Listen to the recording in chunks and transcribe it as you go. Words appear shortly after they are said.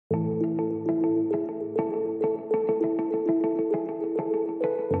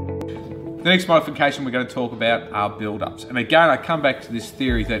The next modification we're going to talk about are build-ups. And again, I come back to this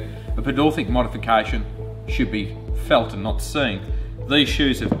theory that a pedorthic modification should be felt and not seen. These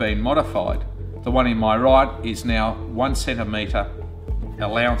shoes have been modified. The one in my right is now 1 centimetre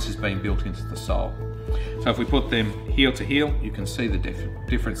allowance has been built into the sole. So if we put them heel to heel, you can see the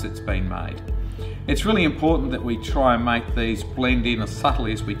difference that's been made. It's really important that we try and make these blend in as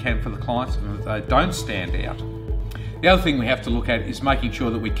subtly as we can for the clients and that they don't stand out. The other thing we have to look at is making sure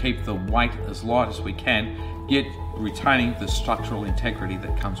that we keep the weight as light as we can, yet retaining the structural integrity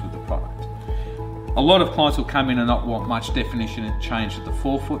that comes with the product. A lot of clients will come in and not want much definition and change at the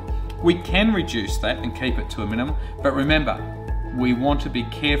forefoot. We can reduce that and keep it to a minimum, but remember, we want to be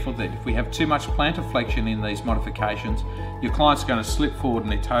careful that if we have too much plantar flexion in these modifications, your client's going to slip forward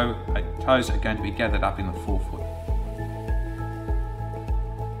and their toes are going to be gathered up in the forefoot.